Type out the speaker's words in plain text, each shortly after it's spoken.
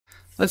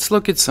Let's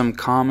look at some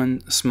common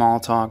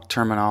Smalltalk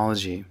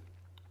terminology.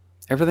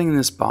 Everything in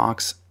this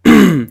box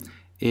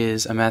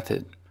is a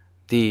method.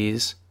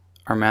 These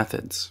are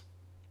methods.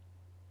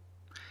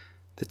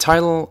 The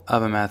title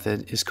of a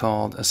method is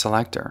called a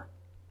selector.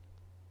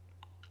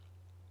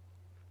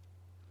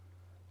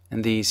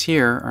 And these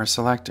here are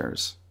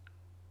selectors.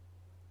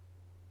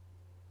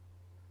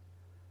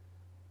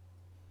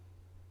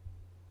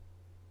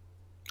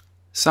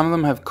 Some of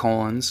them have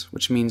colons,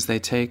 which means they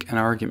take an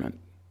argument.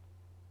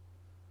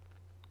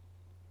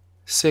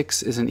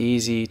 6 is an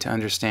easy to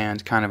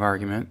understand kind of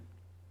argument.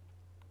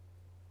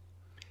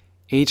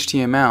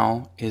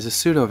 HTML is a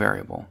pseudo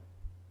variable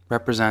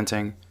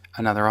representing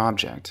another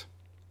object.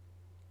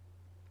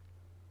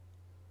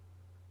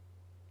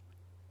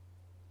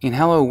 In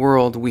Hello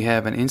World, we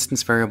have an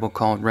instance variable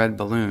called red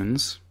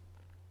balloons,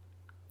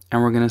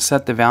 and we're going to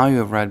set the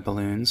value of red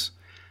balloons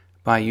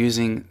by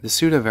using the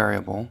pseudo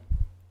variable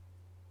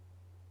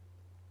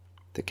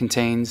that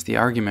contains the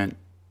argument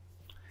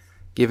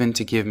given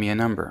to give me a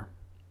number.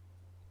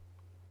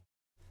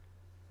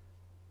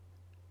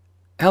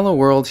 Hello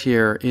World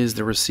here is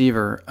the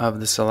receiver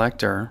of the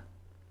selector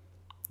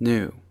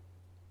new,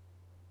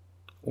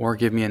 or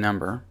give me a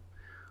number,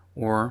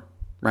 or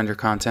render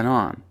content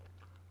on.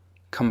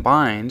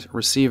 Combined,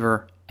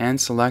 receiver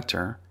and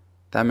selector,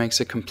 that makes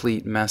a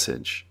complete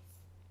message.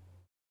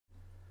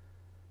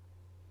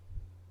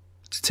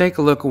 To take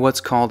a look at what's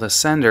called a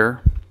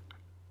sender,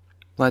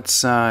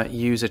 let's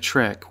use a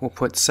trick. We'll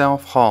put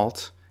self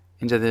halt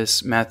into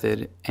this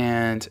method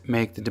and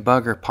make the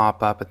debugger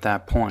pop up at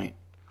that point.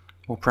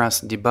 We'll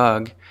press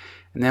debug,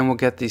 and then we'll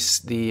get the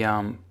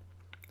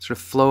sort of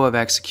flow of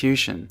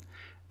execution.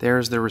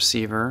 There's the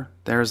receiver,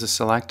 there's the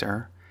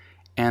selector,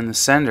 and the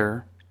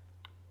sender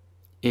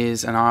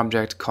is an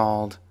object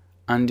called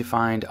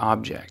undefined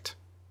object.